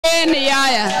Lane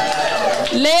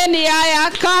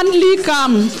Yaya kindly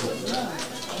come.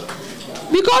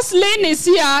 Because Lane is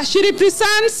here, she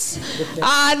represents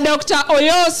Dr.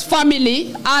 Oyo's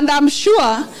family, and I'm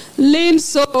sure Lane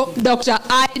saw Dr.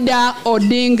 Ida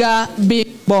Odinga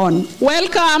being born.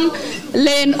 Welcome,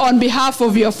 Lane, on behalf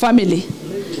of your family.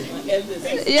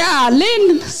 Yeah,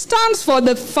 Lane stands for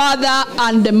the father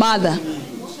and the mother.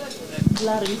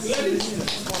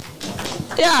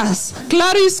 Yes,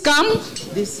 Clarice, come.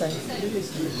 This side.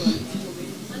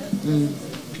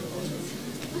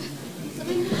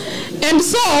 And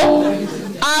so,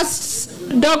 as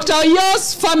Dr.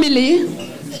 Oyo's family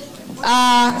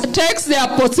takes their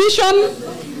position,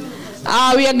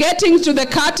 we are getting to the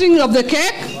cutting of the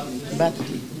cake.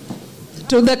 Birthday.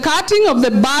 To the cutting of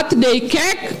the birthday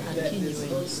cake.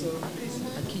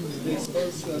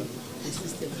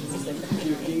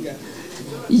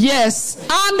 Yes,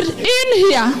 and in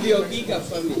here,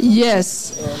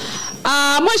 yes,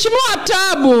 Mheshimiwa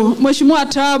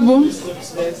Tabu,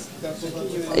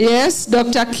 yes,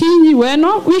 Dr. Kinyi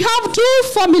Weno. We have two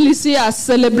families here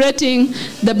celebrating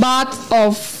the birth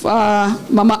of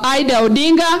Mama Ida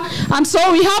Odinga, and so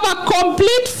we have a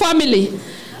complete family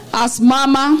as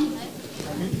Mama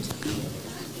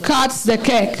cuts the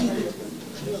cake.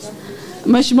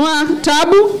 Mheshimiwa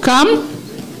Tabu, come.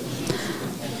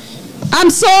 And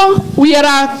so we are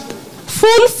a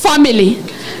full family.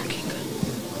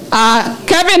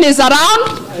 Kevin is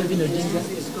around.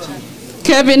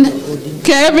 Kevin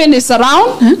is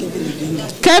around. Huh?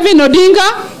 Kevin Odinga.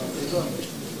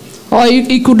 Or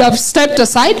he could have stepped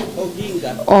aside.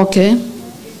 Okay.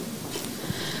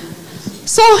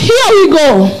 So here we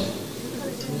go.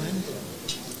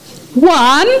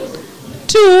 1,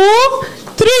 2,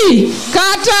 3.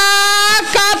 Kata,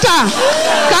 kata,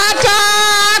 kata,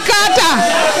 kata,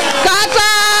 kata,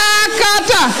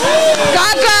 kata,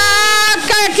 kata,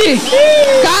 keki,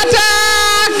 kata,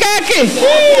 keki.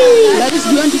 That is,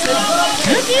 you want to say?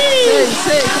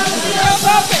 Say.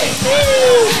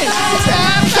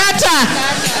 Kata,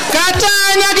 kata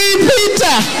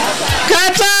nyagipita,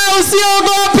 kata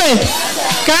usiogope,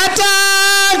 kata,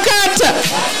 kata,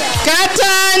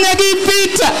 kata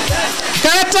nyagipita,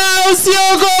 kata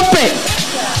usiogope,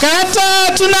 kata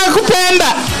tunakupenda,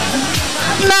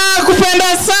 nakupenda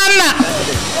sana.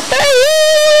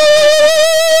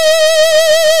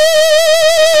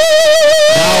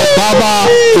 Now Baba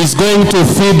is going to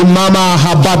feed Mama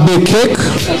her birthday cake.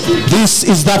 This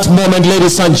is that moment,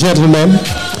 ladies and gentlemen.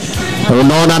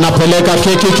 Unaona anapeleka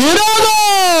keki kidogo.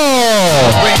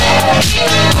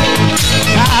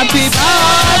 Happy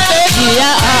birthday,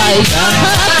 dear Ida.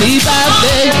 Happy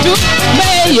birthday to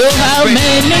may you have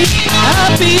many.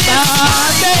 Happy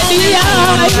birthday, dear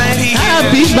Ida.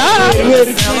 Happy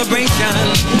birthday.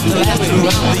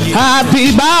 Happy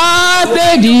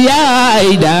birthday, dear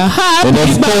Ida.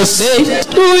 Happy birthday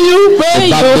to you. May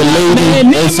But the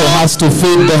lady also has to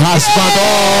feed the husband. Oh.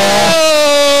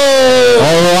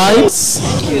 All right.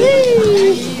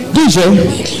 DJ,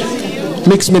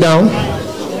 mix me down.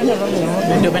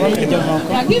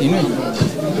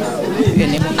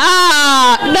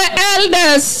 The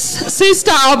eldest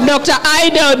sister of Dr.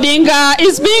 Ida Odinga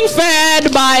is being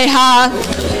fed by her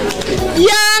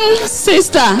young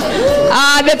sister,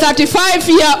 the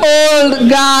 35-year-old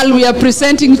girl we are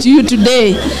presenting to you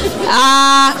today.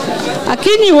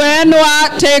 Akinyi Wenwa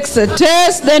takes a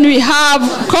taste. Then we have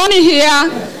Connie here.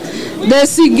 The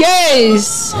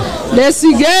Sigays.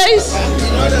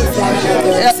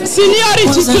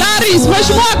 Seniority, Clarice,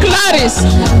 Mheshimiwa Clarice.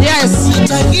 Yes,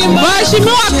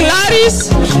 Mheshimiwa Clarice.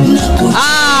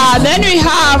 Then we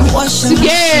have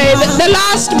Sigay, the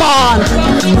last born.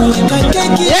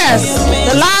 Yes,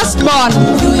 the last born.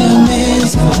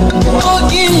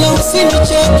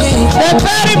 The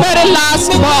very, very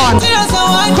last born.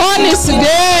 Connie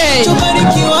Sigay.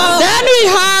 Then we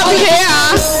have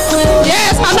here,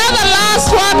 yes, another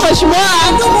last one,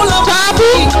 Mheshimiwa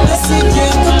Tabu.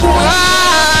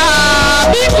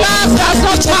 Big class does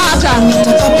not matter.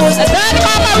 And then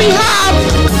Mama we have.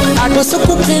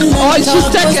 Oh, she's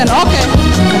taken. Okay.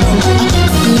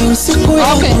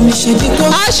 Okay.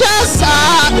 Ushers,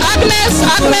 Agnes.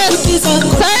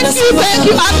 Thank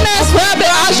you, Agnes. Where are the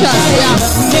ushers? Yeah.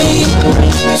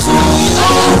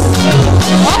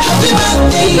 Africa,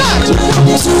 ready?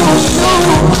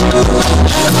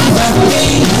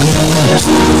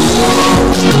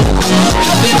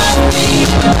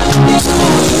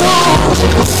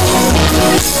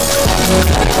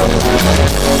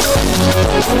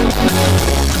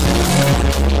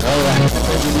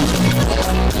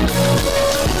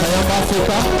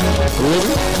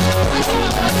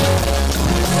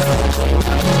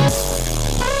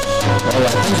 All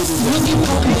right. All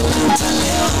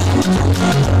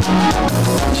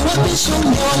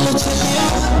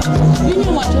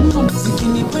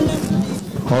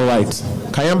right.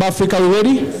 Kayamba Africa, we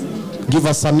ready? Give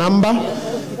us a number.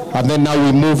 And then now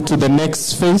we move to the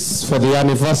next phase for the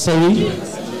anniversary.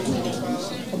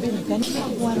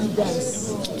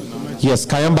 Yes,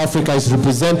 Kayamba Africa is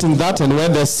representing that, and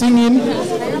when they're singing,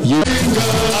 you...